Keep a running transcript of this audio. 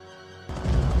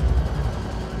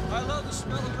I love the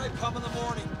smell of napalm in the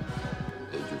morning.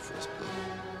 There's your first blow.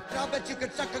 And I'll bet you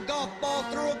could suck a golf ball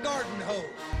through a garden hose.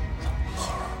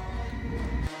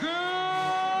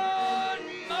 Good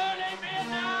morning,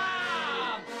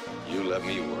 Vietnam! You let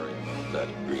me worry about that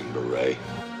Green Beret.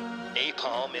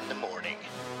 Napalm in the Morning,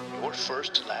 your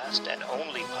first, last, and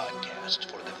only podcast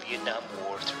for the Vietnam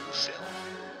War through film.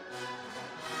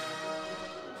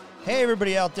 Hey,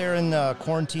 everybody out there in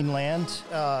quarantine land.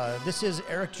 This is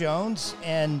Eric Jones,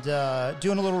 and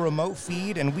doing a little remote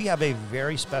feed, and we have a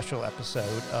very special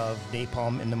episode of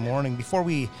Napalm in the Morning. Before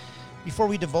we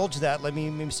divulge that, let me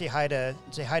maybe say hi to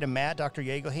Matt, Dr.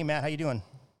 Jagel. Hey, Matt, how you doing?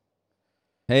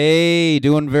 Hey,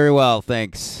 doing very well,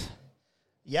 thanks.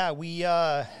 Yeah,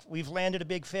 we've landed a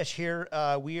big fish here.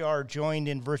 We are joined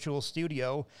in virtual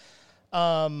studio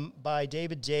by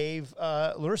Dave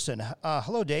Luhrssen.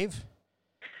 Hello, Dave.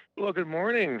 Well, good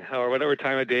morning, or whatever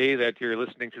time of day that you're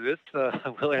listening to this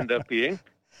will end up being.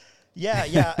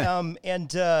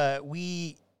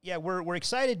 We're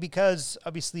excited because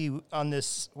obviously on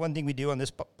this, one thing we do on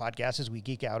this podcast is we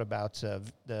geek out about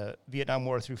the Vietnam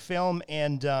War through film,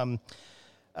 and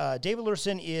Dave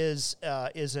Luhrssen is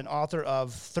an author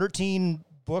of 13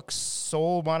 books,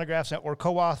 sole monographs, or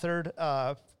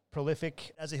co-authored,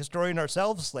 prolific as a historian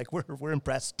ourselves. Like we're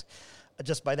impressed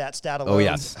just by that stat alone. Oh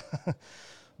yes.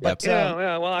 But,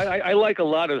 Well, I like a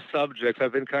lot of subjects.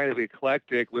 I've been kind of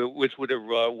eclectic, which would have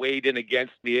weighed in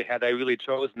against me had I really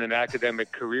chosen an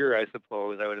academic career. I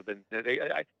suppose I would have been.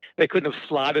 They couldn't have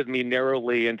slotted me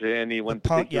narrowly into any one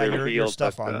particular field. Your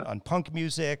stuff on punk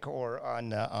music or on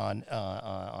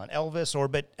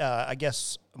Elvis, but I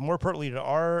guess more pertinently to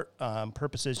our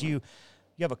purposes, you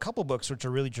have a couple books which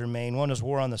are really germane. One is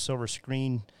War on the Silver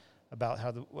Screen, about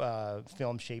how the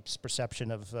film shapes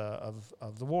perception of the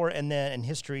war, and then in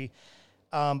history,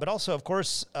 but also, of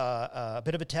course, a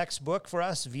bit of a textbook for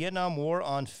us, Vietnam War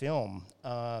on Film,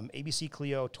 ABC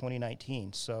Clio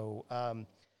 2019. So,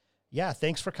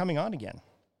 thanks for coming on again.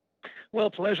 Well,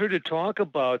 pleasure to talk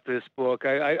about this book.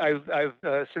 I've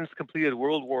since completed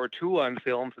World War II on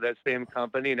film for that same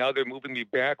company. Now they're moving me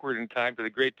backward in time to the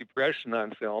Great Depression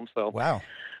on film. So wow.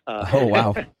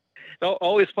 Wow.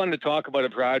 Always fun to talk about a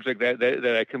project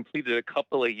that I completed a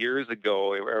couple of years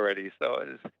ago already. So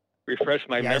it's refresh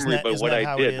my memory about what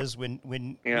I did. It is when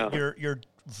you're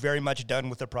very much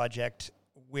done with the project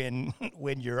when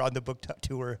you're on the book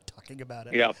tour talking about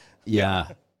it. Yeah.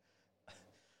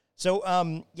 So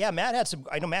Matt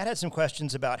had some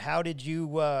questions about how did you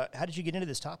get into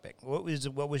this topic? What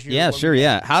was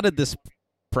your How did this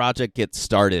project get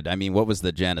started? I mean, what was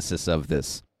the genesis of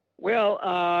this? Well,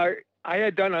 I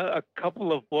had done a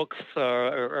couple of books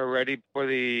already for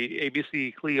the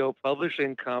ABC Clio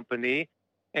Publishing Company,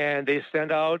 and they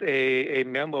sent out a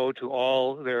memo to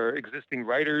all their existing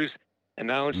writers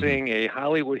announcing a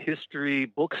Hollywood history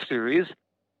book series,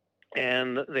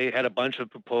 and they had a bunch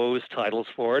of proposed titles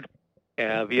for it.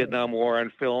 Vietnam War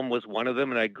on Film was one of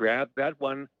them, and I grabbed that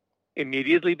one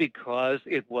immediately because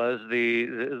it was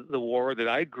the war that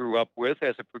I grew up with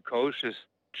as a precocious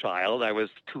child. I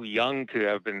was too young to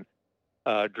have been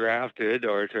drafted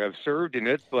or to have served in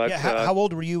it, but how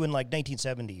old were you in like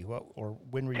 1970? Or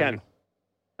when were 10. You?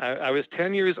 I was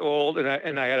 10 years old,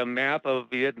 and I had a map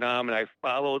of Vietnam, and I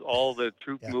followed all the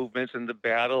troop movements and the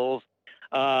battles.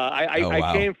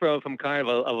 I came from kind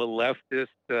of a leftist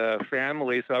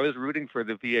family, so I was rooting for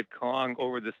the Viet Cong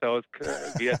over the South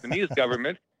Vietnamese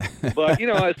government. But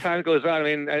as time goes on, I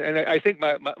mean, and I think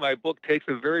my book takes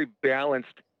a very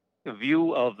balanced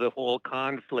view of the whole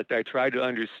conflict. I tried to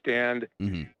understand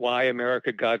why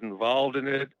America got involved in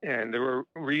it, and there were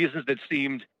reasons that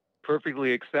seemed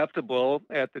perfectly acceptable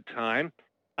at the time.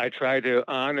 I tried to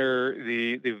honor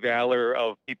the valor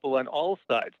of people on all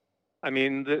sides. I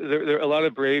mean, there are a lot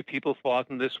of brave people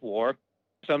fought in this war,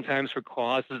 sometimes for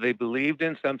causes they believed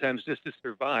in, sometimes just to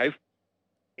survive.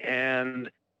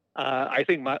 And I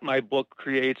think my book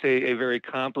creates a very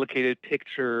complicated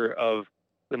picture of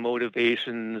the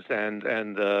motivations and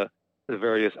the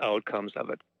various outcomes of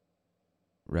it.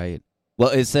 Right. Well,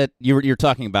 is that you're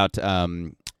talking about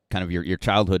kind of your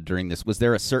childhood during this? Was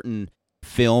there a certain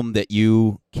film that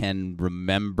you can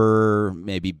remember?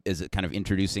 Maybe is it kind of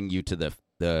introducing you to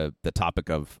the topic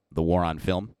of the war on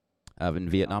film in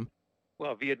Vietnam?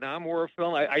 Well, Vietnam War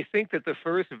film. I think that the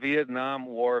first Vietnam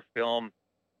War film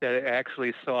that I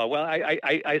actually saw. Well,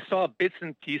 I saw bits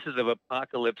and pieces of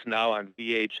Apocalypse Now on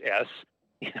VHS.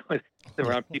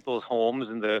 Around people's homes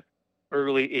in the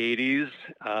early 80s.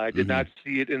 I did not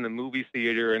see it in the movie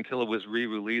theater until it was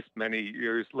re-released many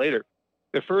years later.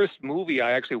 The first movie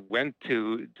I actually went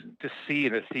to see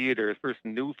in a theater, the first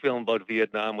new film about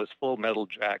Vietnam, was Full Metal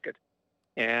Jacket.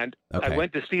 And Okay. I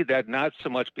went to see that not so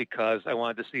much because I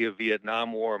wanted to see a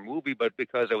Vietnam War movie, but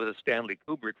because I was a Stanley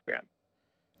Kubrick fan.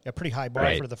 Yeah, pretty high bar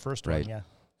Right. for the first Right. one, yeah.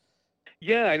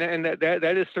 Yeah, and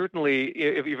that is certainly,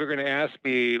 if you're going to ask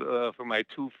me for my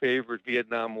two favorite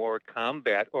Vietnam War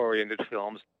combat-oriented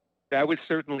films, that would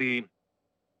certainly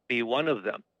be one of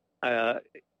them. And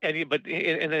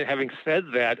then having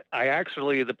said that,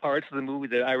 the parts of the movie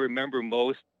that I remember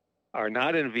most are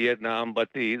not in Vietnam, but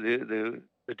the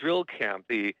drill camp,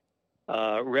 the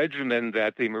regimen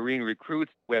that the Marine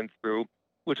recruits went through,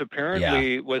 which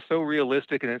apparently was so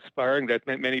realistic and inspiring that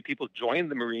many people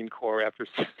joined the Marine Corps after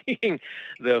seeing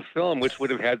the film, which would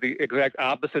have had the exact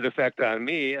opposite effect on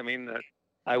me. I mean,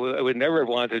 I would never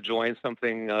want to join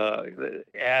something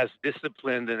as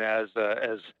disciplined and as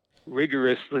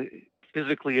rigorously,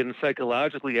 physically and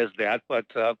psychologically as that. But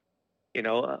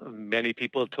many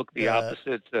people took the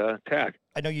opposite tack.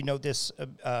 I know you know this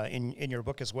in your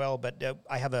book as well, but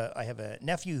I have a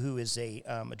nephew who is a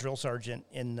drill sergeant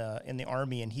in the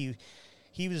Army, and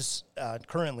he was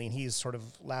currently, and he's sort of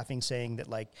laughing, saying that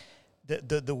like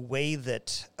the way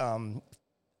that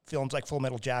films like Full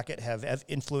Metal Jacket have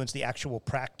influenced the actual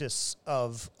practice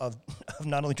of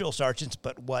not only drill sergeants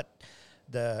but what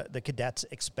the cadets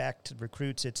expect,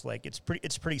 recruits. It's like it's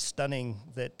pretty stunning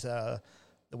that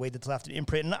the way that's left an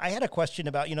imprint. And I had a question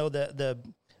about the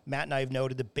Matt and I have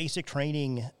noted the basic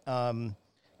training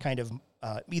kind of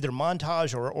either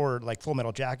montage or like Full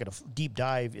Metal Jacket, a deep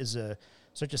dive is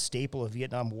such a staple of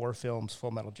Vietnam War films.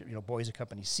 Full Metal, Boys of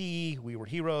Company C, We Were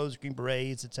Heroes, Green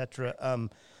Berets, etc.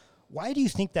 Why do you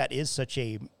think that is such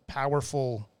a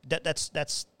powerful?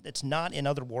 That's not in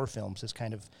other war films. It's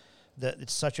kind of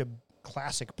it's such a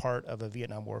classic part of a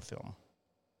Vietnam War film.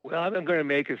 Well, I'm going to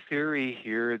make a theory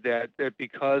here that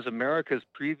because America's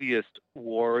previous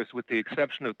wars, with the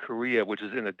exception of Korea, which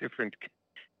is in a different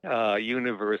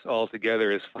universe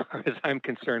altogether as far as I'm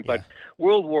concerned, but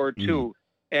World War II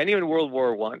and even World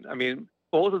War I, I mean,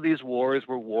 both of these wars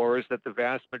were wars that the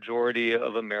vast majority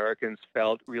of Americans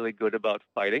felt really good about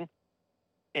fighting.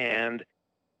 And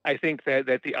I think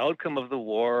that the outcome of the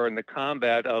war and the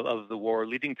combat of the war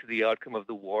leading to the outcome of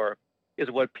the war is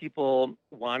what people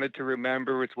wanted to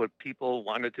remember. It's what people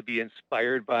wanted to be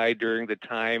inspired by during the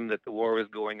time that the war was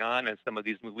going on and some of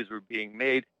these movies were being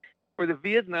made. For the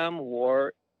Vietnam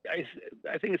War, I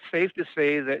think it's safe to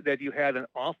say that you had an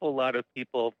awful lot of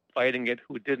people fighting it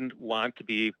who didn't want to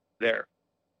be there.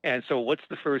 And so what's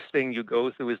the first thing you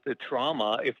go through is the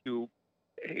trauma, if you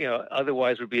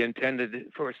otherwise would be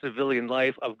intended for a civilian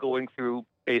life, of going through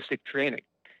basic training.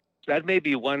 So that may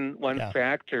be one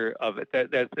factor of it,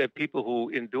 that people who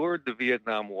endured the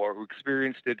Vietnam War, who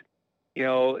experienced it,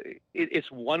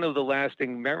 it's one of the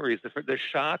lasting memories, the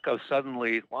shock of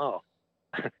suddenly, wow,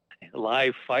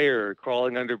 live fire,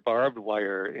 crawling under barbed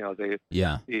wire,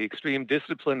 the extreme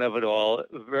discipline of it all,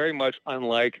 very much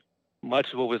unlike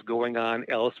much of what was going on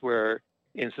elsewhere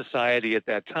in society at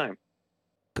that time.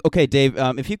 Okay, Dave,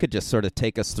 if you could just sort of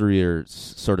take us through your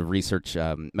sort of research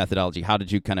methodology. How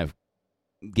did you kind of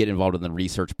get involved in the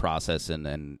research process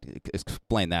and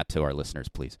explain that to our listeners,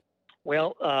 please?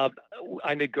 Well,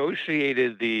 I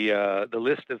negotiated the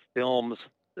list of films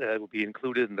that will be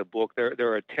included in the book.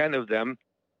 There are 10 of them.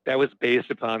 That was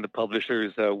based upon the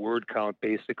publisher's word count,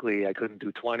 basically. I couldn't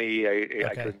do 20.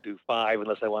 I couldn't do 5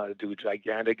 unless I wanted to do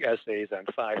gigantic essays on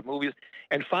 5 movies.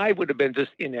 And 5 would have been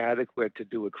just inadequate to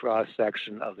do a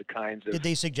cross-section of the kinds of... Did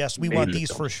they suggest we want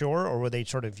these for sure, or were they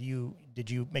sort of did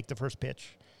you make the first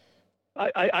pitch?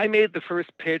 I made the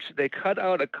first pitch. They cut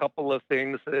out a couple of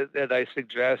things that I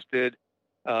suggested.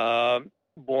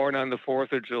 Born on the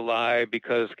 4th of July,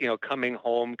 because, coming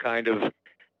home kind of,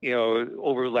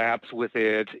 overlaps with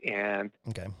it. And,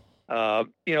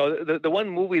 the one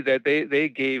movie that they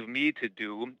gave me to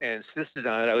do and insisted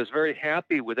on it, I was very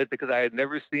happy with it because I had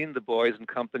never seen The Boys and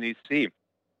Company C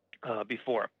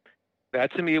before.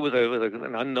 That to me was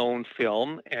an unknown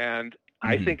film, and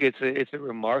I think it's a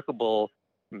remarkable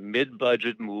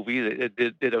mid-budget movie that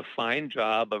did a fine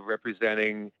job of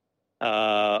representing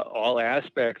all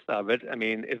aspects of it. I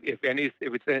mean, if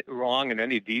it's wrong in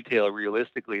any detail,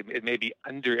 realistically, it maybe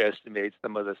underestimates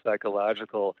some of the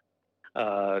psychological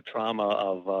trauma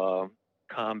of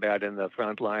combat in the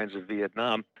front lines of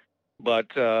Vietnam. But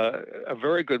a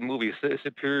very good movie,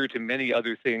 superior to many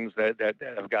other things that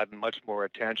have gotten much more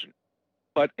attention.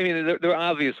 But I mean, there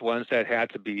are obvious ones that had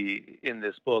to be in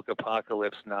this book: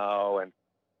 Apocalypse Now and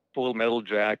Full Metal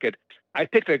Jacket. I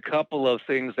picked a couple of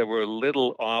things that were a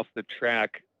little off the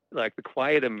track, like The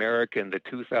Quiet American, the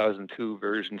 2002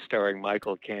 version starring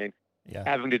Michael Caine,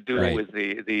 having to do with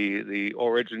the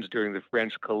origins during the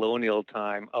French colonial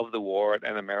time of the war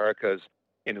and America's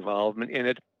involvement in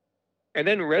it. And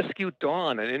then Rescue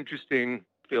Dawn, an interesting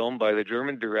film by the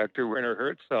German director Werner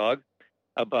Herzog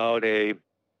about a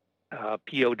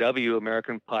POW,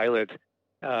 American pilot,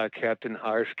 kept in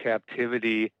harsh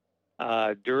captivity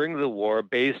during the war,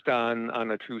 based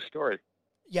on a true story.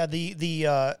 Yeah,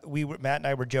 Matt and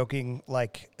I were joking,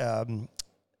 like, how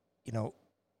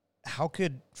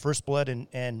could First Blood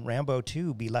and Rambo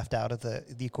 2 be left out of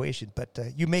the equation? But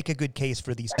you make a good case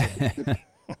for these two.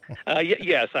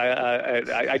 Yes,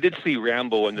 I did see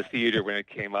Rambo in the theater when it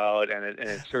came out, and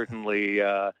it certainly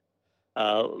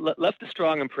left a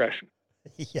strong impression.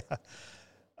 Yeah.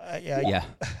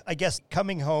 I guess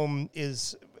Coming Home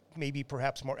is maybe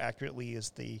perhaps more accurately is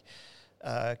the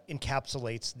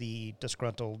encapsulates the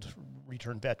disgruntled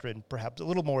returned veteran perhaps a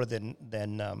little more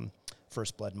than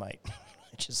First Blood might.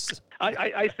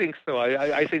 I think so.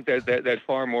 I think that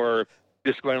far more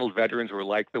disgruntled veterans were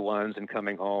like the ones in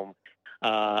Coming Home.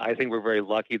 I think we're very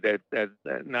lucky that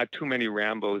not too many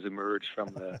Rambos emerged from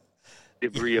the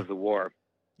debris of the war.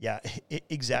 Yeah,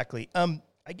 exactly.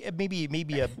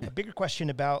 Maybe a bigger question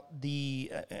about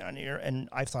the and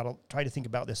I thought I'll try to think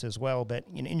about this as well. But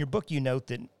in your book, you note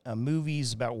that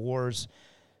movies about wars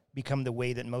become the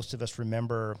way that most of us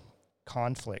remember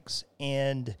conflicts,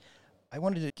 and I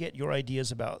wanted to get your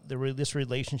ideas about this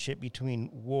relationship between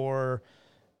war.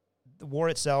 The war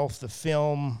itself, the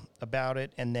film about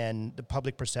it, and then the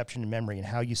public perception and memory, and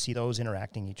how you see those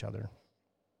interacting each other.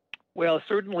 Well,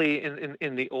 certainly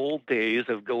in the old days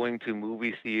of going to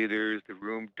movie theaters, the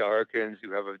room darkens,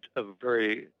 you have a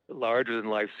very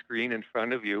larger-than-life screen in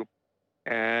front of you,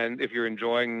 and if you're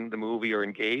enjoying the movie or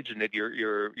engaged in it,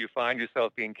 you find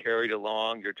yourself being carried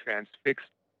along, you're transfixed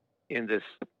in this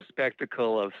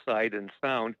spectacle of sight and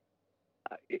sound.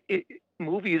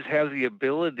 Movies have the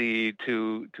ability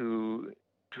to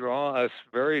draw us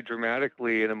very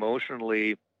dramatically and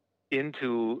emotionally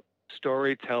into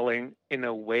storytelling in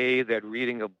a way that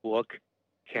reading a book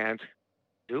can't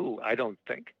do, I don't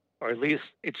think. Or at least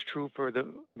it's true for the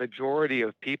majority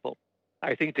of people.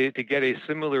 I think to get a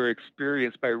similar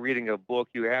experience by reading a book,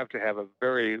 you have to have a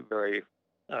very, very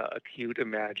acute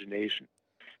imagination.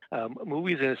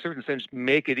 Movies, in a certain sense,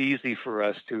 make it easy for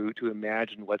us to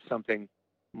imagine what something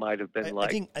might have been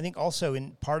like. I think also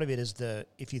in part of it is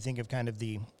if you think of kind of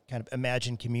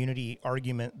imagined community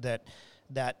argument that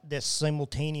this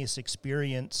simultaneous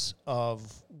experience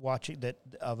of watching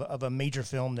of a major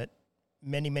film that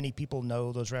many people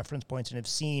know those reference points and have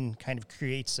seen kind of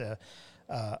creates a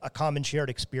common shared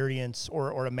experience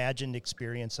or imagined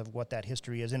experience of what that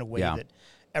history is in a way that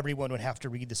everyone would have to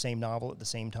read the same novel at the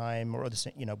same time or the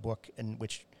same book, and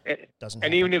which doesn't.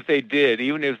 And happen. Even if they did,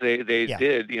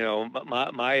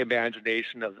 my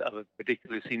imagination of a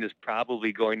particular scene is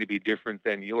probably going to be different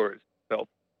than yours. So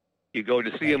you go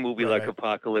to see a movie like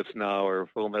Apocalypse Now or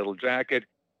Full Metal Jacket.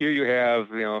 Here you have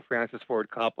Francis Ford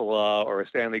Coppola or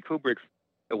Stanley Kubrick's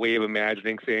a way of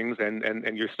imagining things,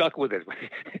 and you're stuck with it.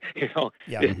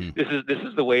 This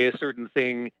is the way a certain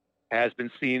thing has been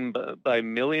seen by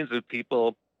millions of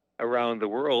people around the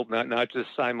world, not just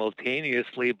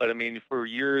simultaneously, but I mean for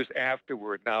years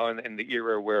afterward. Now in the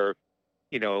era where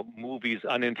movies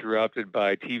uninterrupted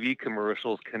by TV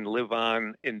commercials can live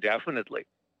on indefinitely.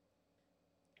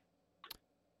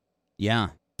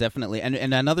 Yeah, definitely. And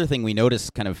another thing we notice,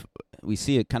 we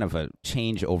see a kind of a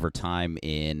change over time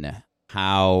in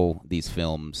how these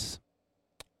films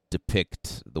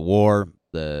depict the war,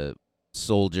 the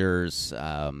soldiers,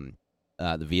 the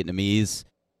Vietnamese,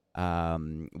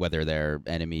 whether they're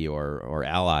enemy or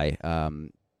ally. Do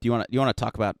you want to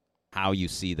talk about how you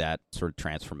see that sort of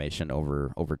transformation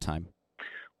over time?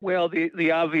 Well,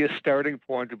 the obvious starting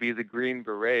point would be the Green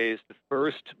Berets, the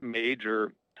first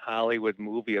major Hollywood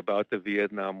movie about the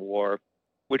Vietnam War,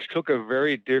 which took a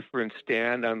very different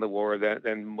stand on the war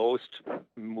than most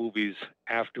movies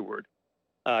afterward.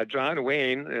 John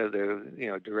Wayne,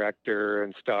 the director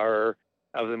and star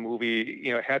of the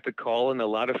movie, had to call in a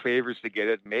lot of favors to get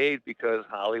it made because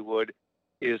Hollywood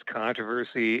is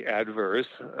controversy adverse,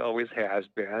 always has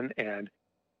been, and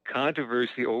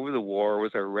controversy over the war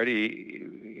was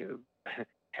already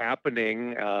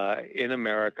happening in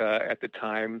America at the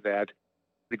time that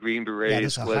the Green Berets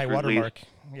this is a high watermark.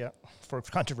 For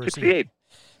controversy. 68.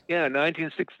 Yeah,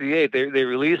 1968. They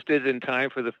released it in time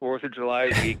for the 4th of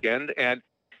July weekend, and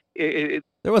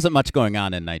there wasn't much going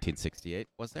on in 1968,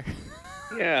 was there?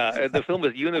 Yeah, the film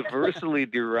was universally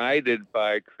derided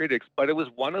by critics, but it was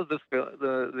one of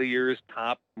the year's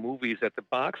top movies at the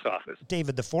box office.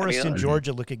 David, the forests in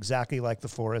Georgia look exactly like the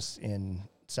forests in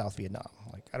South Vietnam.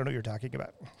 I don't know what you're talking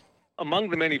about. Among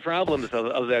the many problems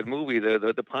of that movie,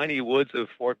 the piney woods of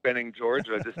Fort Benning,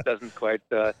 Georgia, just doesn't quite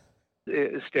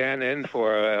stand in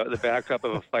for the backdrop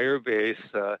of a fire base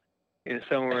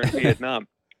somewhere in Vietnam.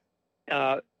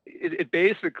 It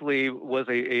basically was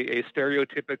a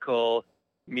stereotypical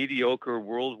mediocre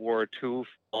World War II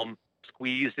film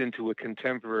squeezed into a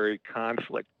contemporary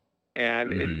conflict.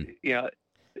 And,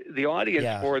 the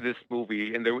audience for this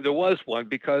movie, and there was one,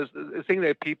 because the thing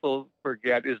that people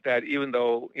forget is that even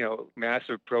though,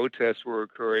 massive protests were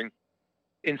occurring,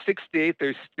 in 1968,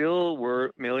 there still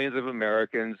were millions of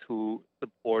Americans who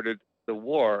supported the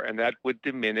war, and that would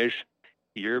diminish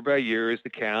year by year as the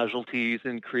casualties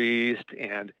increased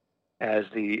and as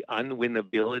the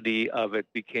unwinnability of it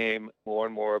became more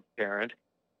and more apparent.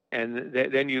 And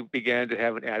then you began to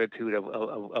have an attitude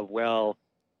of well,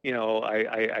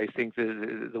 I think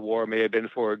the war may have been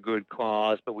for a good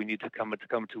cause, but we need to come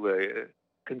to a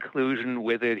conclusion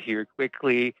with it here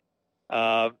quickly.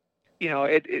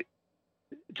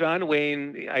 John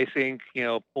Wayne, I think,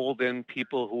 pulled in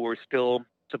people who were still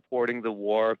supporting the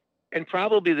war, and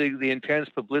probably the intense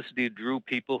publicity drew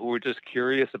people who were just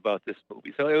curious about this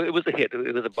movie. So it was a hit.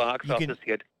 It was a box office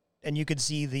hit. And you could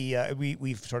see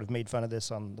we've sort of made fun of this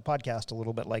on the podcast a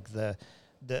little bit, like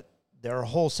there are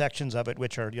whole sections of it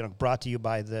which are brought to you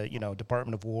by the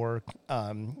Department of War,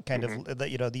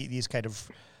 these kind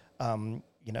of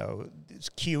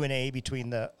Q&A between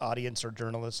the audience or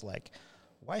journalists, like,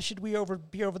 why should we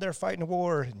be over there fighting a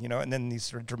war? And then these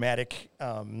sort of dramatic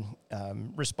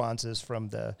responses from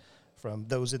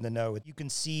those in the know. You can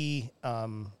see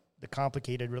the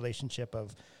complicated relationship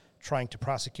of trying to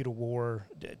prosecute a war,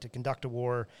 to conduct a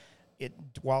war,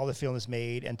 while the film is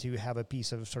made, and to have a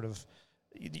piece of sort of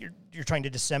you're trying to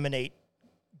disseminate,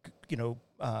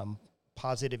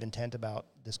 positive intent about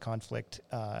this conflict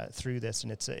through this,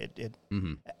 and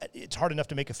it's hard enough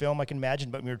to make a film, I can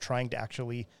imagine, but we're trying to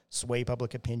actually sway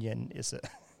public opinion.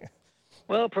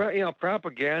 Well,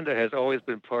 propaganda has always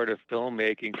been part of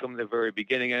filmmaking from the very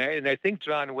beginning, and I think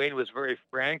John Wayne was very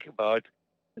frank about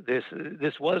this.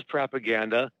 This was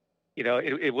propaganda.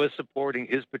 It was supporting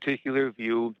his particular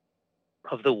view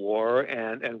of the war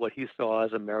and what he saw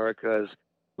as America's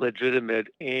legitimate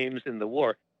aims in the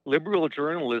war. Liberal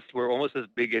journalists were almost as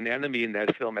big an enemy in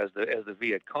that film as the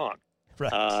Viet Cong.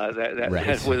 Right. That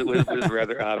was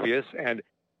rather obvious. And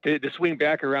to swing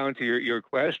back around to your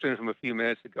question from a few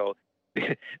minutes ago,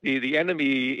 the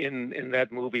enemy in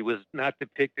that movie was not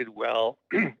depicted well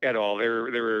at all. They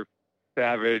were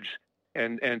savage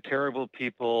and terrible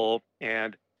people,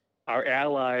 and our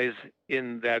allies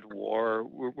in that war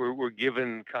were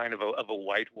given kind of a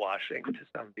whitewashing to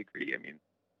some degree. I mean,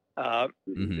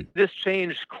 this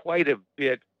changed quite a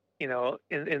bit, in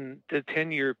the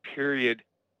 10-year period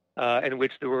in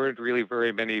which there weren't really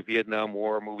very many Vietnam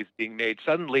War movies being made.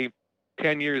 Suddenly,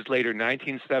 10 years later,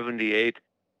 1978,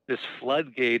 this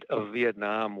floodgate of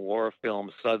Vietnam War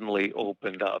films suddenly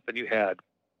opened up, and you had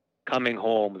Coming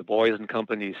Home, The Boys in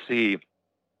Company C,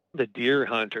 The Deer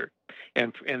Hunter.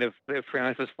 And if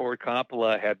Francis Ford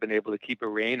Coppola had been able to keep a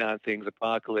rein on things,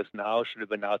 Apocalypse Now should have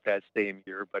been out that same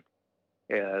year. But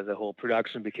the whole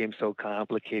production became so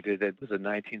complicated, it was a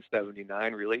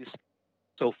 1979 release.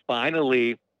 So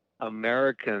finally,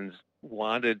 Americans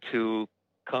wanted to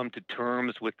come to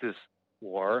terms with this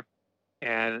war.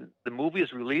 And the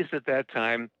movies released at that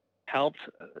time helped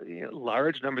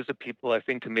large numbers of people, I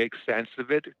think, to make sense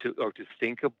of it, to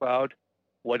think about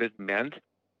what it meant,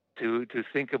 to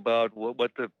think about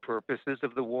what the purposes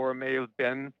of the war may have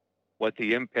been, what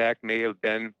the impact may have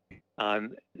been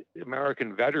on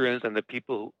American veterans and the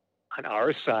people on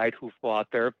our side who fought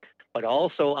there, but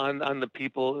also on the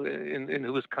people in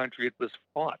whose country it was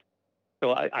fought.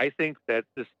 So I think that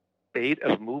this spate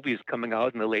of movies coming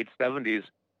out in the late 70s,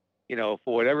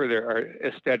 for whatever their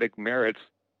aesthetic merits,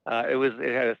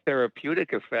 it had a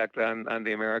therapeutic effect on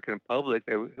the American public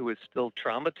who was still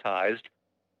traumatized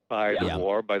by the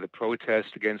war, by the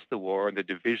protests against the war, and the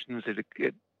divisions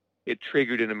it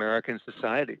triggered in American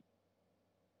society.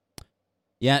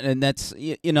 Yeah, and that's,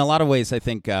 in a lot of ways, I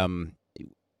think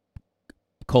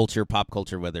culture, pop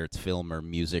culture, whether it's film or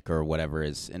music or whatever,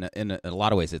 is in a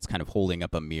lot of ways it's kind of holding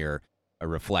up a mirror, a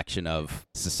reflection of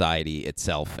society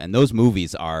itself. And those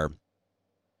movies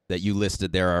that you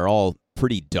listed there are all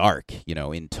pretty dark,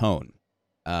 in tone.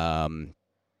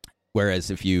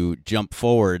 Whereas if you jump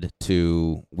forward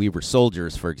to We Were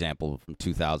Soldiers, for example, from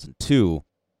 2002,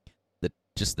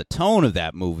 just the tone of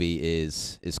that movie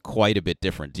is quite a bit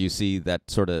different. Do you see that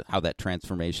sort of how that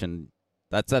transformation?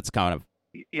 That's kind of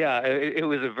it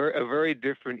was a very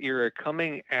different era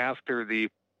coming after the,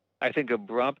 I think,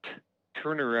 abrupt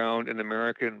turnaround in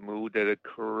American mood that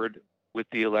occurred with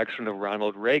the election of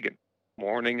Ronald Reagan.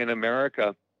 Morning in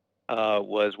America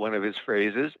was one of his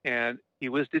phrases, and he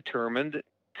was determined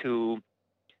to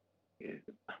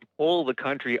pull the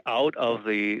country out of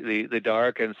the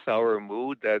dark and sour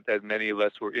mood that many of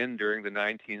us were in during the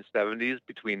 1970s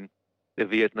between the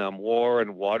Vietnam War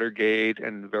and Watergate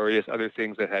and various other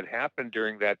things that had happened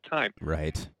during that time.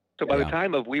 Right. So by the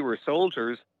time of We Were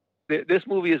Soldiers, this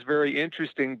movie is very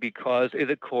interesting because it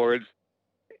accords,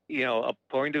 a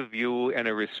point of view and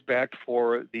a respect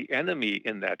for the enemy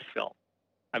in that film.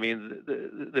 I mean,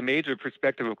 the major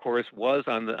perspective, of course, was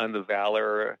on the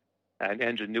valor and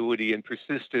ingenuity and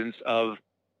persistence of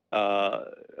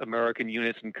American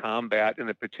units in combat in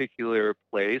a particular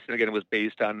place. And again, it was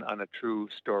based on a true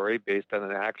story, based on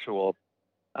an actual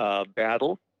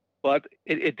battle. But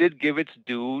it did give its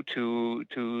due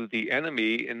to the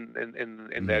enemy in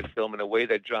that film in a way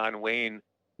that John Wayne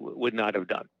would not have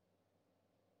done.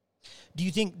 Do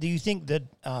you think that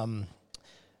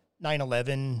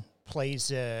 9/11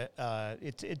 plays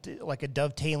like a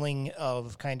dovetailing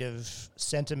of kind of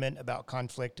sentiment about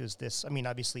conflict? Is this? I mean,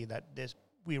 obviously that this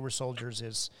We Were Soldiers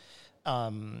is,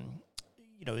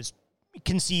 is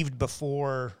conceived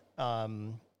before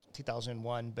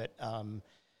 2001, but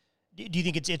do you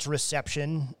think its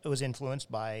reception was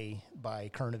influenced by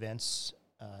current events?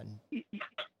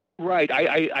 Right.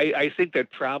 I think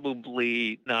that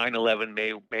probably 9/11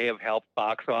 may have helped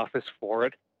box office for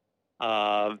it.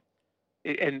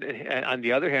 And on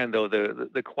the other hand, though,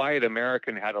 the Quiet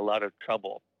American had a lot of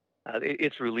trouble.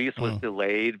 Its release was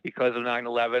delayed because of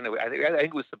 9/11. I think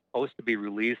it was supposed to be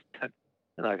released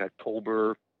in like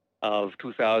October of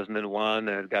 2001,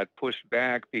 and it got pushed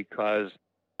back because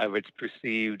of its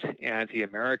perceived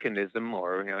anti-Americanism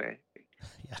or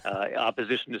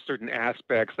opposition to certain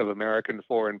aspects of American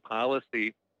foreign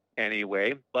policy.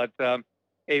 Anyway, but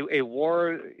a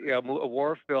war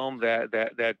film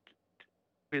that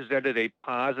presented a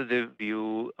positive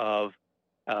view of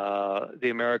the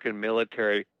American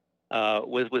military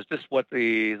was just what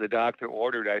the doctor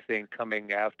ordered, I think,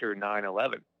 coming after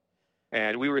 9/11.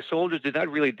 And We Were Soldiers did not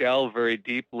really delve very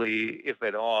deeply, if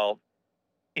at all,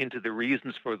 into the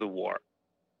reasons for the war.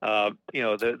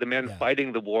 The men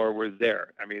fighting the war were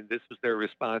there. I mean, this was their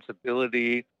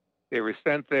responsibility. They were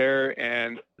sent there,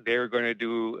 and they were going to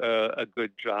do a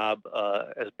good job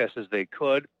as best as they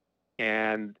could.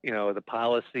 And, the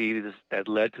policies that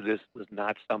led to this was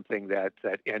not something that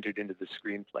entered into the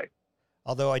screenplay.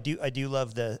 Although I do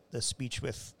love the speech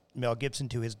with Mel Gibson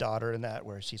to his daughter in that,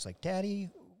 where she's like, "Daddy,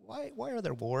 why are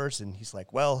there wars?" And he's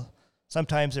like, "Well,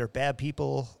 sometimes there are bad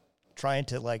people trying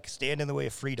to stand in the way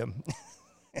of freedom."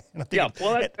 Yeah,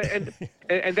 well, and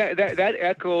that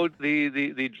echoed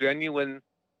the genuine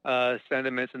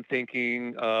sentiments and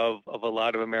thinking of a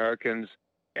lot of Americans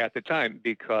at the time,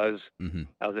 because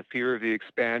of the fear of the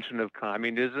expansion of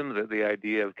communism, the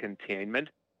idea of containment.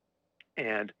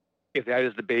 And if that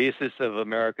is the basis of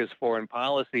America's foreign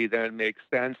policy, then it makes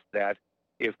sense that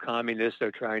if communists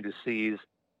are trying to seize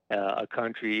a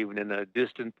country, even in a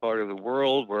distant part of the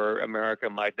world where America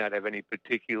might not have any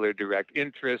particular direct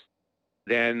interest,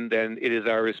 then it is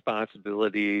our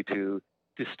responsibility to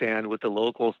stand with the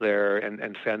locals there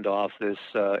and fend off this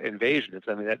invasion.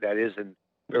 That is, in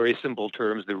very simple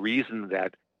terms, the reason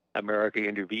that America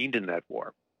intervened in that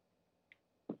war.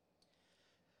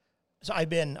 So I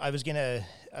was gonna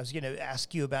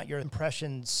ask you about your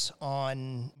impressions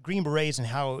on Green Berets and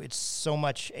how it's so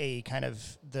much a kind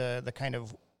of the kind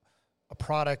of a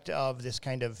product of this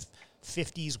kind of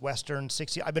 50s Western,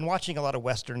 60s. I've been watching a lot of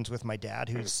Westerns with my dad,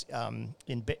 who's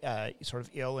sort of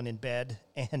ill and in bed,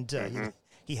 and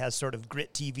he has sort of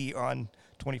grit TV on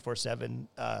 24/7,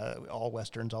 all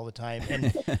Westerns all the time.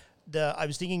 And I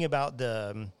was thinking about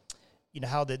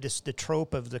how the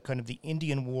trope of the kind of the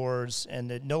Indian Wars and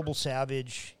the noble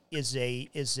savage is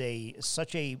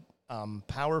such a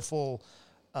powerful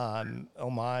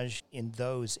homage in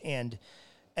those, and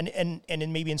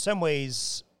in maybe in some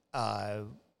ways,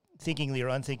 thinkingly or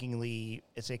unthinkingly,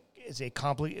 it's a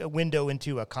window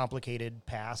into a complicated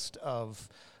past of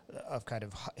kind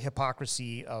of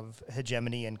hypocrisy of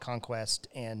hegemony and conquest.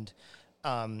 And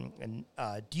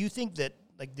do you think that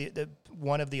the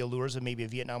one of the allures of maybe a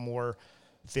Vietnam War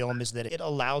film is that it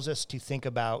allows us to think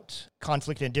about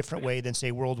conflict in a different way than,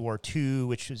 say, World War II,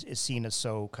 which is seen as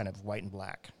so kind of white and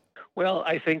black? Well,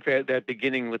 I think that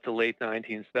beginning with the late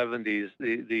 1970s,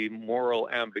 the moral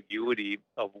ambiguity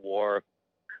of war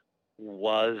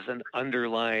was an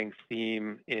underlying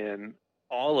theme in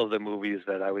all of the movies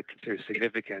that I would consider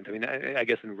significant. I mean, I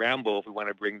guess in Rambo, if we want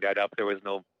to bring that up, there was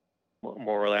no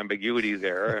moral ambiguity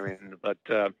there. I mean, but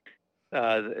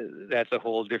that's a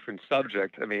whole different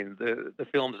subject. I mean, the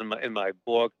films in my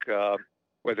book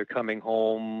where they're coming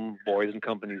home, Boys and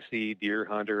Company C, Deer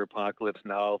Hunter, Apocalypse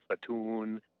Now,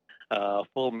 Platoon,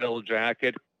 Full Metal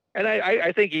Jacket. And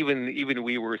I think even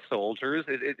We Were Soldiers.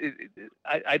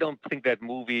 I don't think that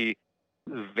movie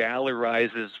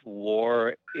valorizes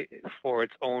war for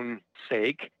its own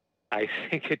sake. I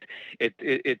think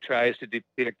it tries to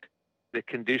depict the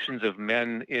conditions of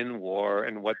men in war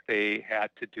and what they had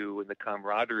to do and the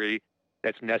camaraderie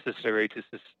that's necessary to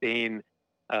sustain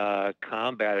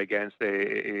combat against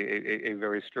a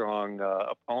very strong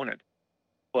opponent.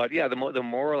 But yeah, the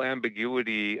moral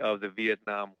ambiguity of the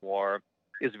Vietnam War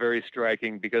is very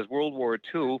striking, because World War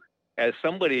II, as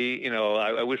somebody,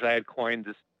 I wish I had coined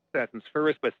this sentence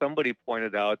first, but somebody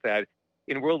pointed out that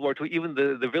in World War II, even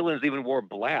the villains even wore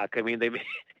black. I mean, they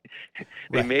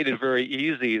made it very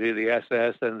easy. The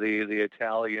SS and the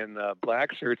Italian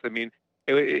black shirts. I mean,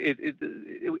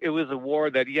 it was a war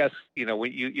that, yes,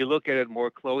 when you look at it more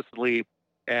closely,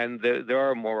 and there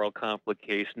are moral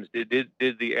complications. Did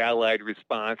the Allied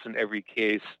response in every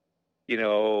case,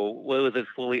 was it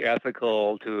fully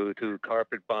ethical to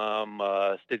carpet bomb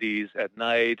cities at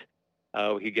night?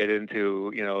 We get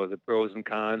into the pros and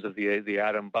cons of the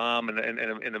atom bomb and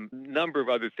a number of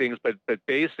other things, but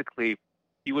basically,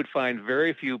 you would find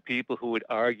very few people who would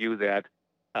argue that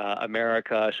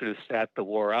America should have sat the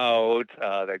war out,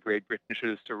 that Great Britain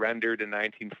should have surrendered in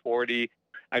 1940.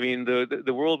 I mean,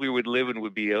 the world we would live in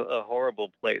would be a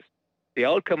horrible place. The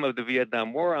outcome of the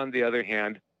Vietnam War, on the other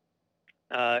hand,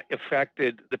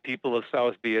 affected the people of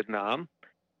South Vietnam.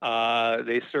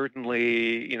 They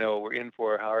certainly, were in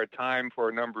for a hard time for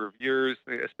a number of years,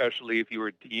 especially if you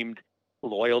were deemed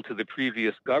loyal to the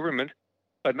previous government.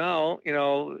 But now,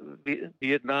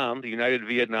 Vietnam, the United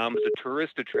Vietnam, is a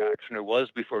tourist attraction. It was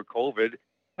before COVID.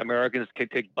 Americans can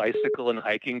take bicycle and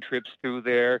hiking trips through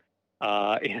there.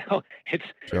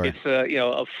 It's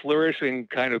a flourishing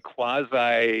kind of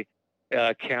quasi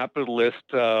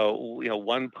capitalist,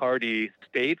 one-party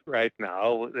state right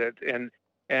now.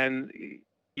 And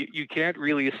you can't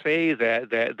really say that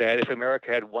if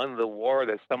America had won the war,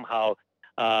 that somehow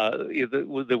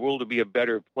the world would be a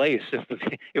better place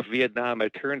if Vietnam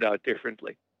had turned out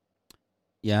differently.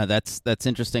 Yeah, that's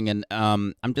interesting, and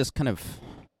I'm just kind of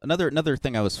another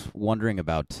thing I was wondering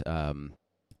about,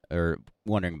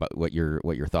 what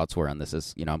your thoughts were on this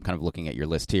is, I'm kind of looking at your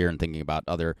list here and thinking about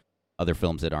other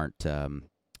films that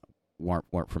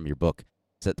weren't from your book.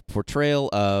 Is that the portrayal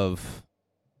of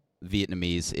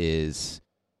Vietnamese is,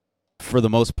 for the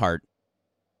most part,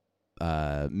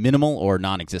 minimal or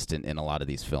non-existent in a lot of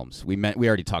these films. We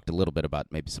already talked a little bit about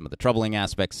maybe some of the troubling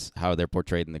aspects, how they're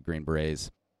portrayed in the Green Berets,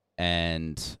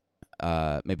 and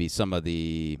maybe some of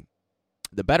the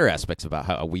better aspects about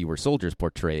how We Were Soldiers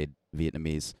portrayed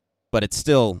Vietnamese. But it's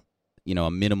still,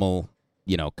 a minimal,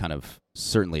 kind of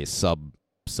certainly a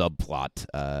subplot,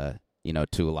 to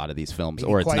a lot of these films,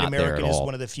 Maybe or it's Quite not American there at all. is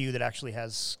one of the few that actually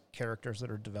has characters that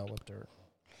are developed.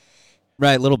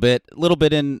 Right, a little bit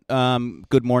in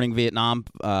Good Morning Vietnam.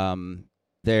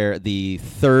 They're the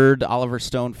third Oliver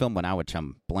Stone film, which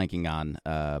I'm blanking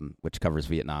on, which covers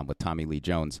Vietnam with Tommy Lee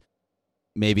Jones.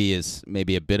 Maybe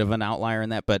a bit of an outlier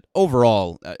in that, but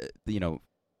overall, they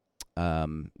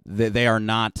are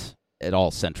not at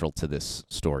all central to this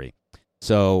story.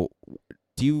 So,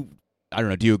 do you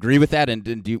agree with that?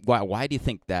 And why do you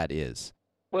think that is?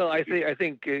 Well, I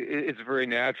think it's very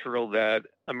natural that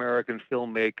American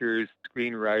filmmakers,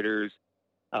 screenwriters,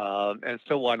 and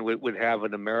so on would have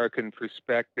an American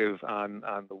perspective on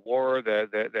the war.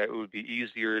 That would be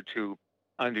easier to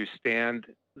understand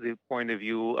the point of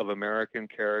view of American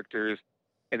characters,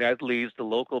 and that leaves the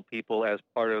local people as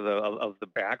part of the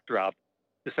backdrop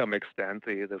to some extent,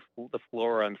 the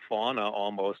flora and fauna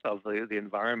almost of the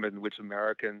environment in which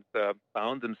Americans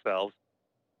found themselves.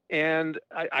 And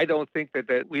I don't think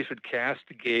that we should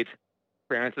castigate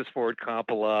Francis Ford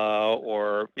Coppola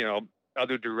or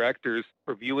other directors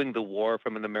for viewing the war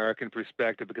from an American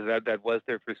perspective, because that was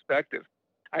their perspective.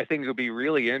 I think it would be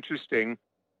really interesting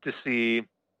to see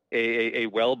a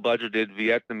well-budgeted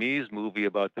Vietnamese movie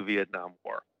about the Vietnam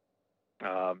War,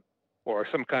 or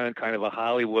some kind of a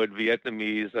Hollywood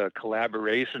Vietnamese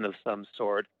collaboration of some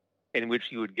sort, in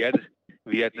which you would get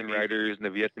Vietnamese writers and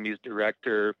a Vietnamese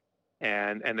director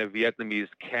and a Vietnamese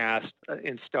cast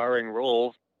in starring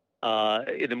roles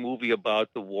in a movie about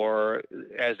the war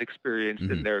as experienced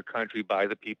in their country by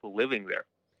the people living there.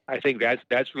 I think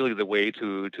that's really the way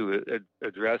to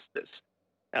address this.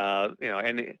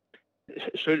 And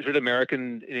should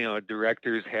American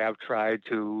directors have tried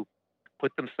to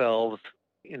put themselves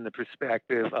in the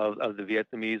perspective of the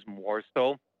Vietnamese more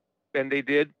so than they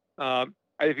did?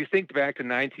 if you think back to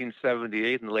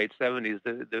 1978 and the late 70s,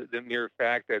 the mere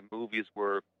fact that movies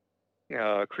were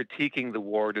critiquing the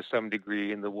war to some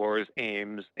degree and the war's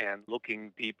aims and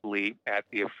looking deeply at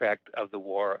the effect of the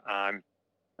war on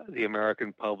the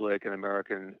American public and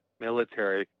American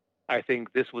military, I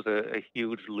think this was a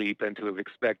huge leap, and to have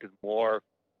expected more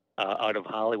out of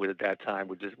Hollywood at that time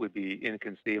would be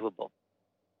inconceivable.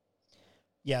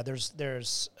 Yeah,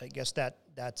 there's I guess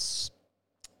that's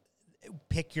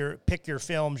pick your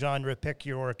film genre, pick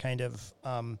your kind of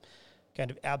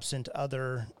absent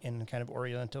other in kind of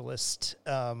Orientalist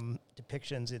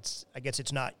depictions. I guess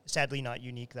it's not, sadly, not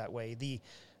unique that way.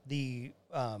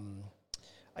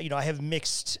 I have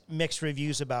mixed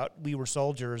reviews about We Were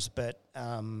Soldiers, but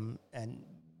and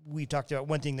we talked about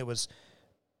one thing that was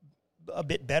a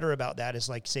bit better about that is,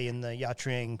 like, say, in the Nha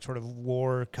Trang sort of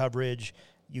war coverage,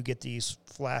 you get these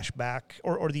flashback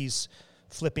or these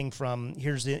flipping from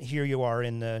here you are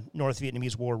in the North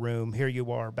Vietnamese war room, here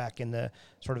you are back in the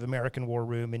sort of American war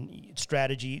room, and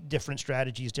different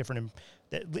strategies,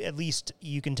 at least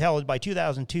you can tell by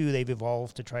 2002 they've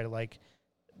evolved to try to, like,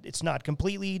 it's not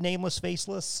completely nameless,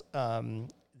 faceless. Right.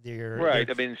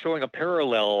 I mean, showing a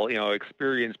parallel,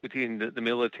 experience between the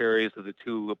militaries of the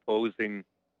two opposing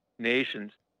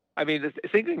nations. I mean,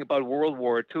 thinking about World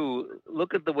War II,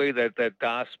 look at the way that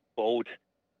Das Boat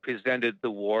presented the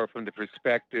war from the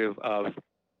perspective of,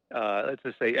 let's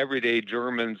just say, everyday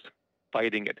Germans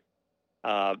fighting it.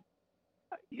 I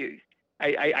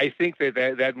think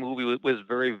that movie was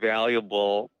very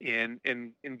valuable in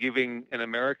giving an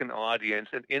American audience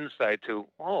an insight to,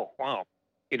 oh wow,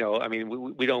 I mean,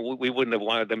 we wouldn't have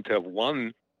wanted them to have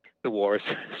won the wars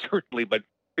certainly, but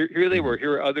here they were.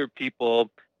 Here are other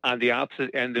people on the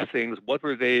opposite end of things. What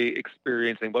were they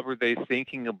experiencing? What were they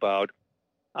thinking about?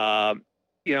 And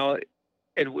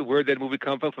where did that movie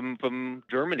come from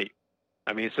Germany?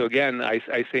 I mean, so again,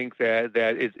 I think that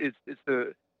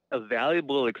it's a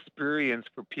valuable experience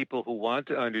for people who want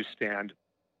to understand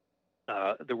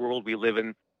the world we live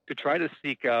in, to try to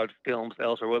seek out films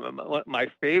elsewhere. My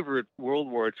favorite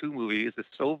World War II movie is a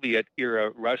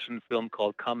Soviet-era Russian film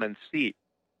called Come and See.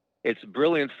 It's a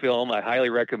brilliant film. I highly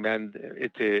recommend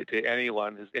it to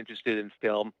anyone who's interested in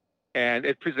film. And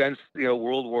it presents,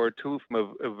 World War II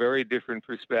from a very different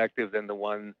perspective than the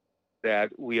one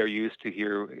that we are used to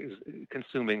here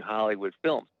consuming Hollywood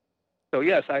films. So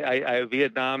yes,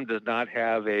 Vietnam does not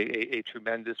have a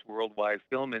tremendous worldwide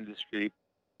film industry,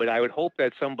 but I would hope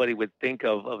that somebody would think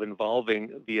of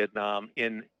involving Vietnam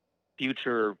in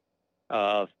future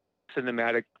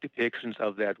cinematic depictions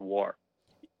of that war.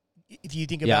 If you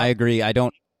think about, yeah, I agree. I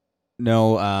don't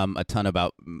know a ton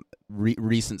about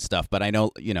recent stuff, but I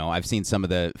know, I've seen some of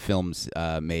the films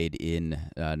made in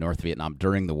North Vietnam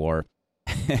during the war,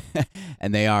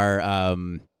 and they are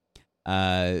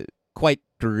quite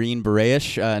Green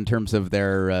Beret-ish in terms of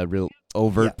their real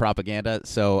overt propaganda.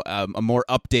 So a more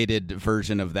updated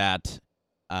version of that.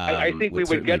 I think we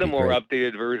would get a more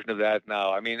updated version of that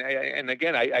now. I mean, and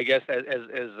again, I guess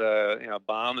as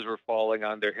bombs were falling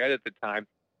on their head at the time,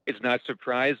 it's not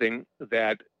surprising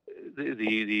that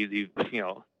the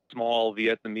small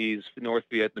North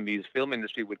Vietnamese film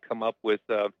industry would come up with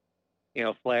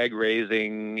flag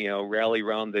raising, rally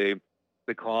around the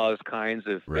cause kinds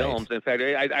of films. In fact,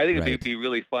 I think it'd be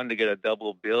really fun to get a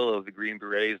double bill of the Green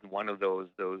Berets in one of those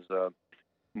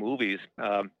movies.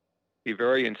 Be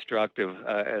very instructive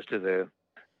as to the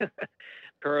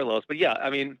parallels. But yeah,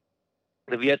 I mean,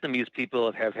 the Vietnamese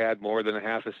people have had more than a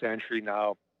half a century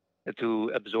now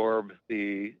to absorb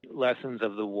the lessons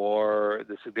of the war,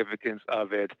 the significance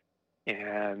of it,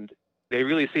 and they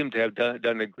really seem to have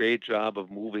done a great job of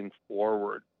moving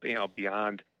forward,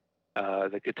 beyond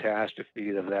the catastrophe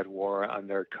of that war on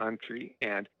their country.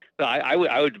 And so I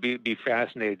would be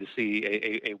fascinated to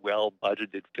see a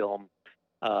well-budgeted film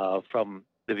from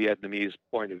the Vietnamese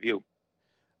point of view.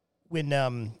 When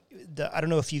I don't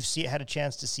know if you've had a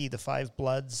chance to see The Five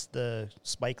Bloods, the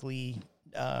Spike Lee.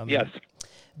 Yes.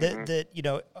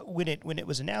 When it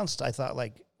was announced, I thought,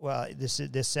 like, well,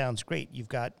 this sounds great. You've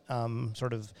got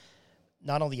sort of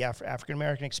not only the African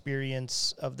American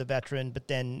experience of the veteran, but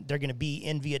then they're going to be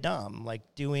in Vietnam, like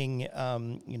doing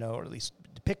or at least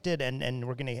depicted, and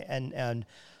we're going to and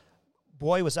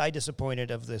boy, was I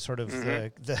disappointed of the sort of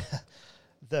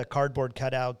the cardboard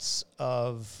cutouts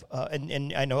of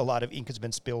and I know a lot of ink has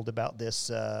been spilled about this.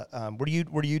 Were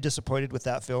you disappointed with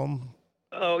that film?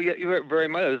 Oh yeah, very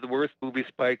much. It was the worst movie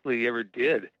Spike Lee ever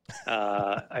did,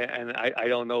 I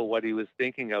don't know what he was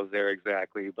thinking of there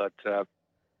exactly, but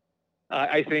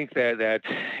I think that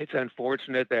it's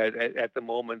unfortunate that at the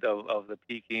moment of the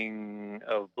peaking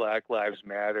of Black Lives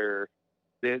Matter,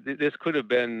 this could have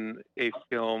been a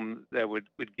film that would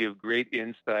give great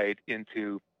insight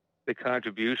into the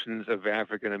contributions of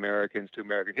African Americans to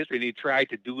American history. And he tried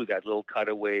to do that, little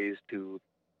cutaways to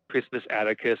Crispus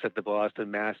Attucks at the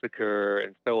Boston Massacre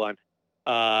and so on.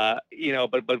 But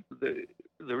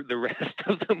the rest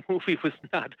of the movie was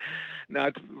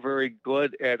not very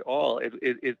good at all.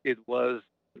 It was,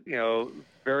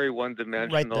 very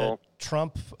one-dimensional. Right, the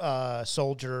Trump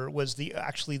soldier was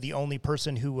actually the only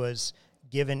person who was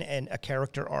given a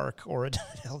character arc, or it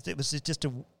was just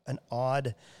an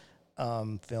odd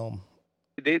film.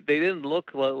 They didn't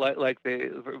look like they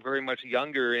were very much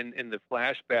younger in the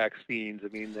flashback scenes. I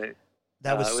mean,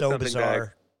 that was so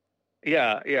bizarre.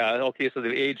 Yeah. Okay, so they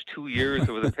aged 2 years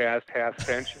over the past half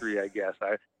century, I guess.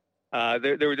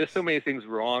 There were just so many things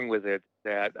wrong with it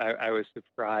that I was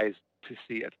surprised to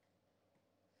see it.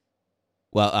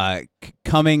 Well,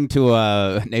 coming to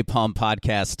a Napalm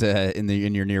podcast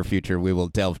in your near future, we will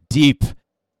delve deep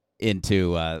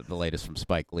into the latest from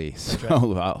Spike Lee. So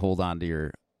hold on to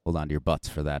your butts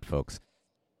for that, folks.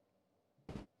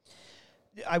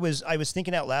 I was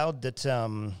thinking out loud that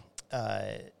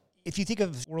if you think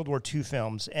of World War II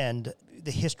films and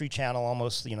the History Channel,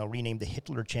 almost renamed the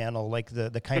Hitler Channel, like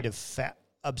the kind of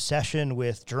obsession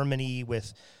with Germany,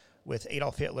 with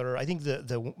Adolf Hitler. I think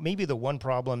maybe the one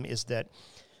problem is that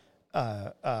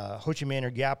Ho Chi Minh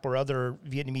or Giap or other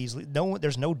Vietnamese,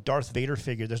 there's no Darth Vader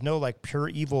figure. There's no like pure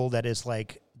evil that is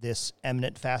like this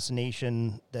eminent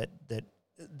fascination that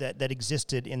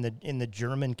existed in the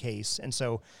German case. And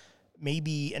so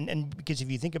maybe and because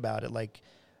if you think about it, like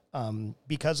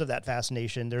because of that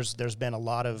fascination, there's been a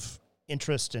lot of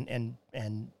interest and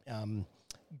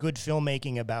good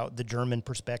filmmaking about the German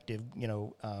perspective,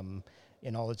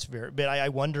 in all its but I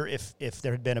wonder if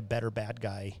there had been a better bad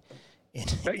guy.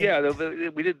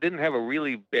 We didn't have a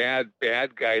really bad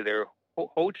guy there. Ho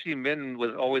Chi Minh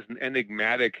was always an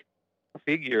enigmatic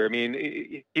figure. I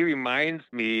mean, he reminds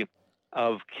me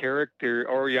of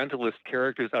Orientalist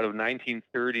characters out of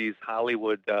 1930s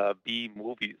Hollywood B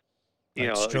movies.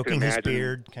 Like stroking his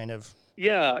beard, kind of.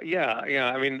 Yeah.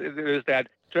 I mean, there's that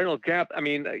General Giap. I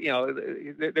mean,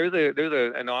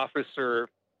 there's an officer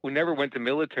who never went to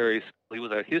military school. He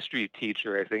was a history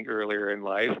teacher, I think, earlier in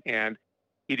life, and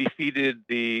he defeated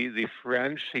the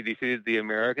French. He defeated the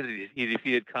Americans. He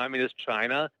defeated communist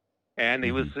China, and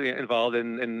he was involved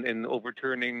in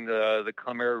overturning the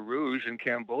Khmer Rouge in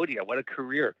Cambodia. What a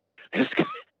career! I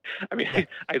mean,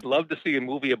 I'd love to see a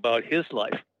movie about his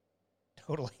life.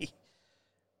 Totally.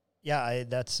 Yeah,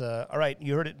 that's all right.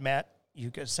 You heard it, Matt. You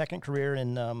got a second career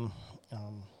in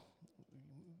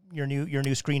your new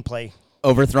screenplay.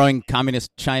 Overthrowing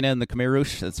communist China and the Khmer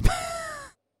Rouge. That's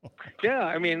yeah,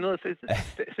 I mean,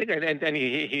 and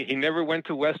he never went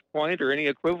to West Point or any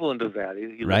equivalent of that.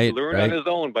 He learned on his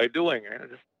own by doing it.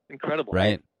 It's incredible.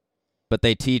 Right. But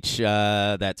they teach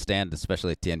that stand,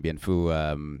 especially at Dien Bien Phu,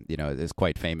 is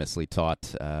quite famously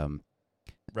taught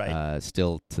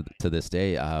still to this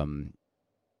day.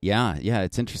 Yeah,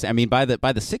 it's interesting. I mean, by the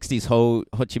 60s, Ho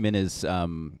Chi Minh is,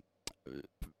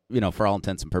 for all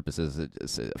intents and purposes,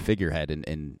 is a figurehead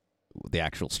in the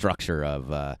actual structure of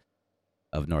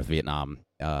North Vietnam.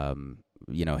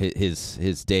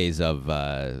 His days of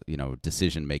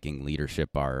decision making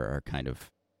leadership are kind of,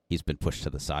 he's been pushed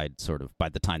to the side sort of by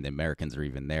the time the Americans are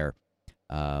even there.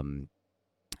 So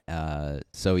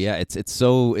yeah,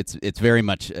 it's very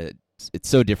much it's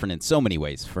so different in so many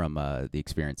ways from the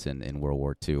experience in World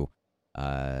War II,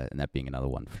 and that being another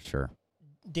one for sure.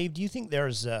 Dave, do you think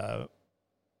there's the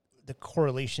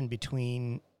correlation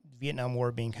between Vietnam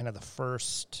War being kind of the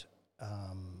first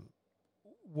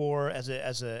war as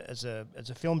a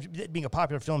film, being a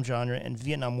popular film genre, and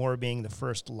Vietnam War being the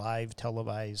first live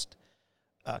televised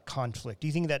conflict? Do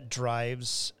you think that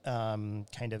drives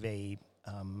kind of a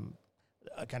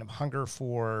kind of hunger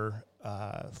for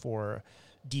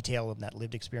detail of that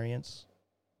lived experience?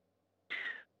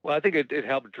 Well, I think it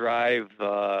helped drive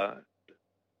the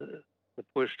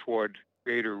push toward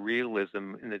greater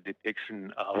realism in the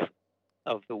depiction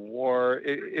of the war.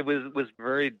 It was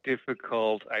very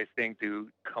difficult, I think, to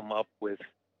come up with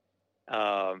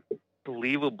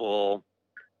believable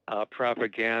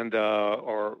propaganda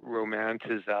or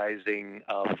romanticizing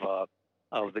of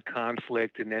the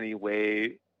conflict in any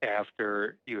way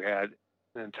after you had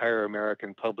an entire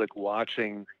American public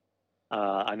watching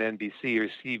on NBC or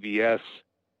CBS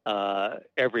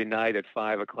every night at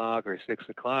 5 o'clock or 6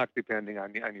 o'clock, depending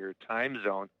on your time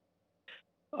zone.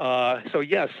 So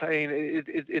yes, I mean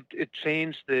it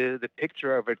changed the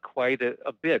picture of it quite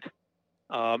a bit.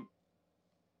 I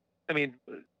mean,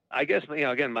 I guess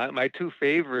again my two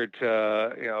favorite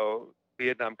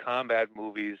Vietnam combat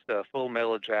movies, Full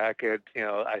Metal Jacket,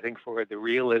 I think for the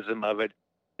realism of it,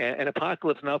 and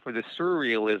Apocalypse Now for the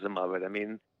surrealism of it. I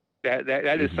mean,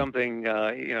 that is something,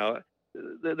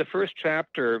 the first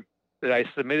chapter that I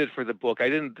submitted for the book, I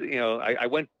didn't, I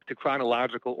went to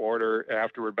chronological order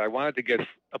afterward, but I wanted to get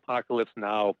Apocalypse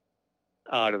Now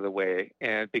out of the way.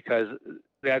 And because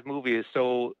that movie is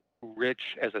so rich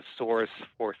as a source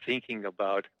for thinking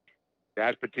about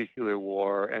that particular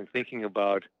war and thinking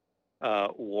about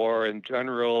war in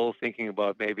general, thinking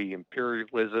about maybe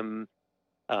imperialism,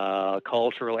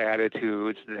 cultural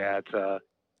attitudes, that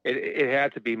it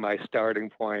had to be my starting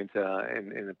point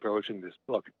in approaching this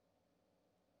book.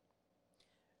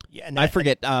 Yeah, and I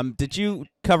forget. Did you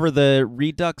cover the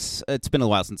Redux? It's been a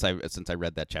while since I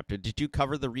read that chapter. Did you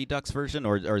cover the Redux version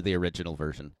or the original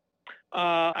version?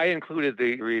 I included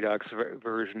the Redux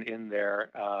version in there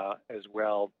as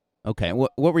well. Okay.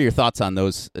 What were your thoughts on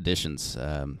those editions?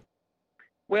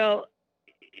 Well,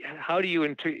 how do you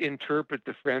interpret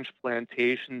the French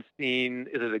plantation scene?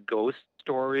 Is it a ghost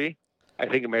story? I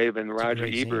think it may have been Roger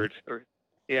Ebert,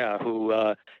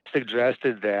 who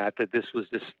suggested that this was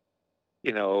just,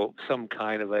 some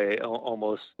kind of a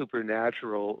almost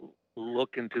supernatural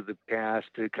look into the past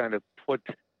to kind of put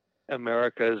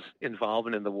America's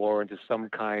involvement in the war into some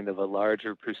kind of a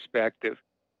larger perspective.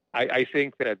 I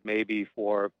think that maybe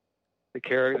for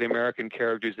the American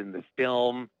characters in the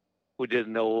film who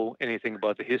didn't know anything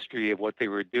about the history of what they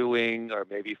were doing, or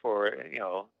maybe for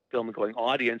film-going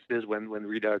audiences when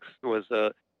Redux was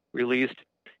released,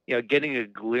 getting a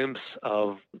glimpse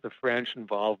of the French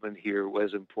involvement here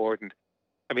was important.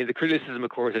 I mean, the criticism, of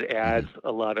course, it adds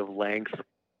a lot of length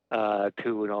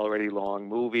to an already long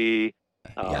movie.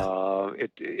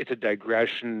 It's a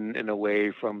digression in a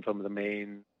way from the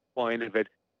main point of it.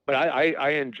 But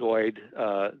I enjoyed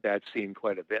that scene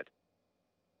quite a bit.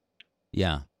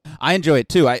 Yeah, I enjoy it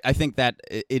too. I think that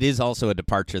it is also a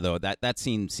departure, though. That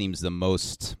scene seems the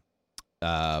most,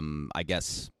 I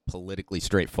guess, politically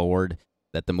straightforward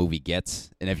that the movie gets.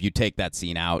 And if you take that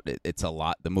scene out, it's a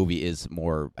lot. The movie is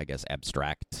more, I guess,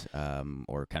 abstract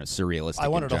or kind of surrealistic. I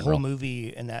wanted a whole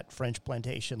movie in that French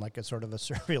plantation, like a sort of a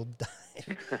surreal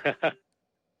dive.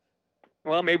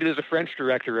 Well, maybe there's a French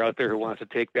director out there who wants to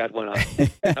take that one on.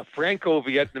 A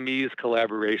Franco-Vietnamese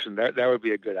collaboration. That would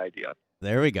be a good idea.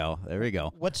 There we go.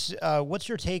 What's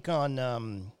your take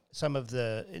on some of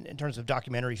the in terms of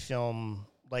documentary film,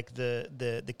 like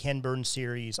the Ken Burns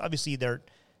series? Obviously, the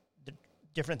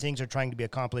different things are trying to be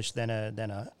accomplished than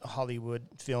a Hollywood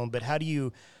film. But how do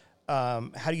you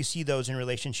see those in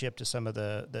relationship to some of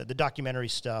the documentary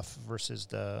stuff versus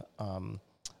the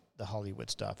Hollywood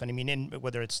stuff? And I mean,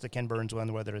 whether it's the Ken Burns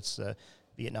one, whether it's the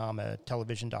Vietnam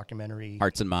television documentary,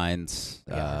 Hearts and Minds.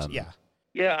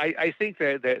 Yeah, I think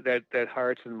that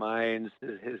Hearts and Minds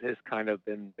has kind of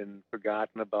been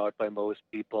forgotten about by most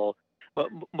people. But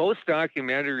most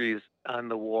documentaries on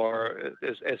the war,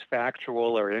 as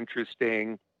factual or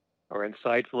interesting or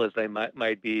insightful as they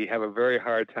might be, have a very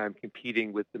hard time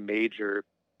competing with the major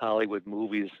Hollywood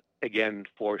movies, again,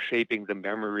 for shaping the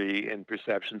memory and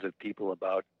perceptions of people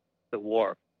about the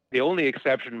war. The only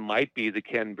exception might be the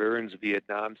Ken Burns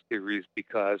Vietnam series,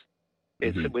 because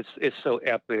it's so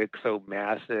epic, so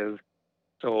massive,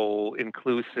 so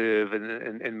inclusive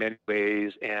in many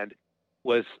ways, and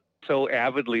was so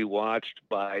avidly watched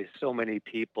by so many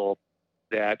people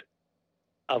that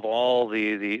of all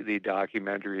the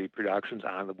documentary productions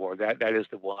on the war, that is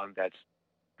the one that's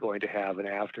going to have an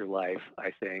afterlife,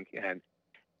 I think, and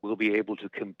will be able to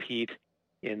compete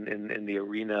in the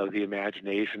arena of the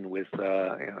imagination with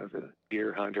the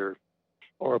Deer Hunter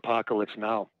or Apocalypse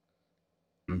Now.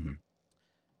 Mm-hmm.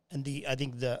 And I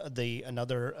think the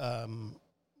another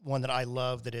one that I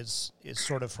love that is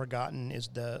sort of forgotten is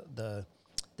the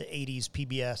 80s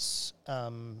PBS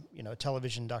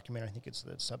television documentary. I think it's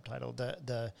the subtitle,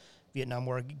 the Vietnam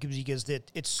War, because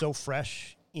it's so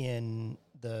fresh in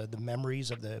the memories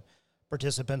of the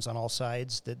participants on all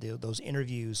sides that those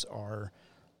interviews are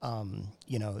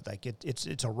like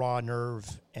it's a raw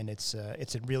nerve, and it's a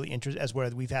really interesting, as where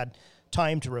we've had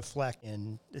time to reflect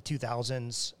in the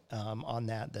 2000s on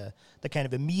that. The kind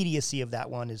of immediacy of that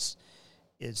one is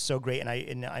so great,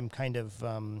 and I'm kind of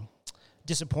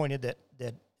disappointed that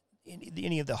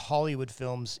any of the Hollywood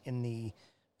films in the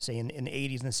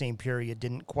 80s in the same period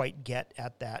didn't quite get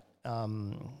at that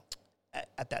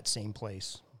same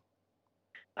place.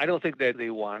 I don't think that they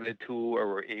wanted to or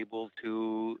were able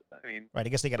to. I mean, right? I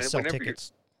guess they got to sell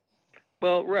tickets.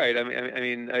 Well, right.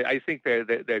 I think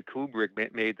that Kubrick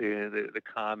made the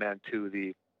comment to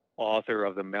the author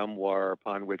of the memoir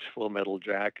upon which Full Metal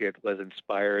Jacket was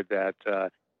inspired, that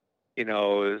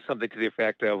something to the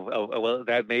effect of well,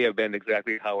 that may have been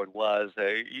exactly how it was.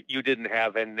 You didn't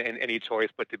have any choice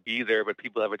but to be there, but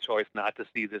people have a choice not to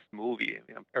see this movie.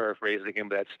 I'm paraphrasing him,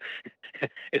 but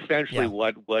that's essentially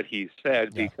what he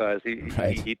said, because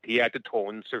he had to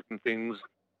tone certain things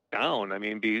down. I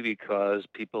mean, because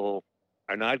people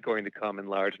are not going to come in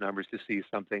large numbers to see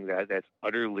something that's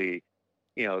utterly,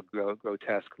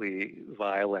 grotesquely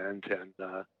violent and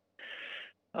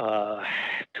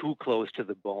too close to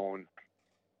the bone.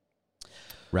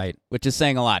 Right, which is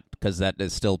saying a lot, because that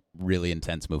is still really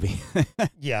intense movie.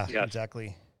 Yes.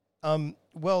 Exactly.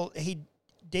 Well, hey,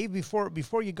 Dave,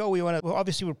 before you go,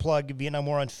 obviously we'll plug Vietnam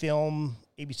War on Film,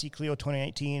 ABC Clio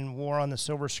 2019, War on the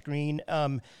Silver Screen.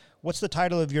 What's the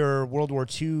title of your World War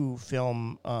II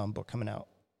film book coming out?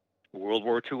 World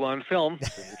War II on Film.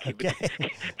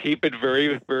 Keep it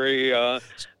very, very,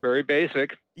 very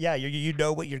basic. Yeah, you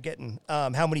know what you're getting.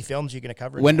 How many films are you going to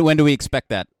cover? When do we expect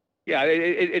that? Yeah,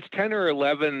 it's 10 or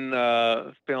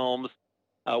 11 films.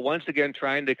 Once again,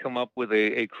 trying to come up with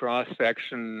a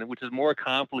cross-section, which is more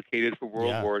complicated for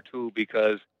World War II,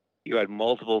 because you had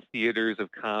multiple theaters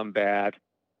of combat,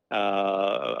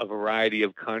 a variety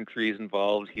of countries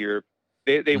involved here.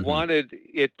 They wanted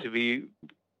it to be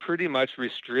pretty much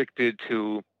restricted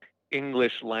to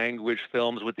English language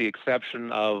films, with the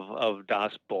exception of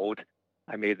Das Boot.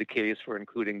 I made the case for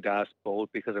including Das Boot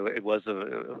because it was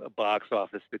a box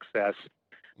office success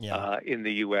in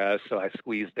the U.S., so I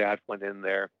squeezed that one in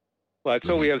there. But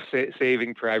so we have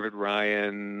Saving Private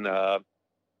Ryan,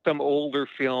 some older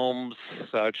films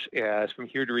such as From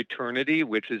Here to Eternity,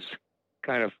 which is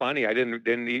kind of funny. I didn't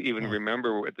even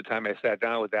remember at the time I sat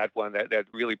down with that one that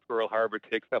really Pearl Harbor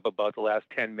takes up about the last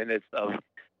 10 minutes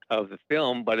of the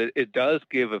film, but it does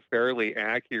give a fairly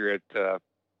accurate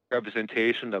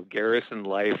representation of garrison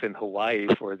life in Hawaii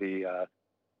for the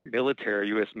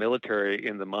U.S. military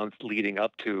in the months leading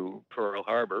up to Pearl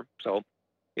Harbor. So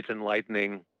it's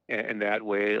enlightening in that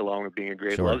way, along with being a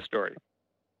great love story.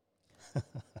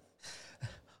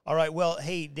 All right. Well,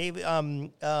 hey, Dave.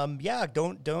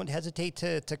 Don't hesitate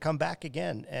to come back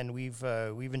again, and we've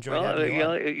enjoyed having you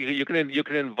on. You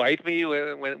can invite me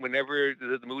whenever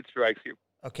the mood strikes you.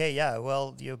 Okay. Yeah.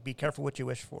 Well, be careful what you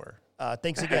wish for.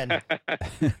 Thanks again.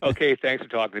 Okay. Thanks for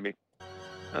talking to me.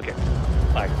 Okay.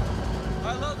 Bye.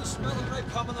 I love the smell of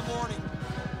napalm in the morning.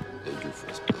 Did your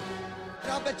first blow.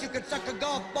 I'll bet you could suck a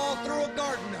golf ball through a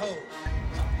garden hose.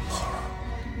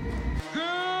 Good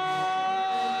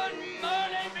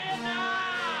morning,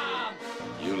 Vietnam!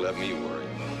 You let me worry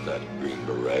about that Green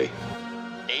Beret.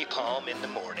 Napalm in the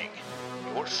Morning,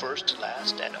 your first,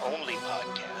 last, and only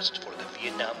podcast for the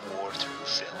Vietnam War through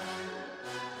film.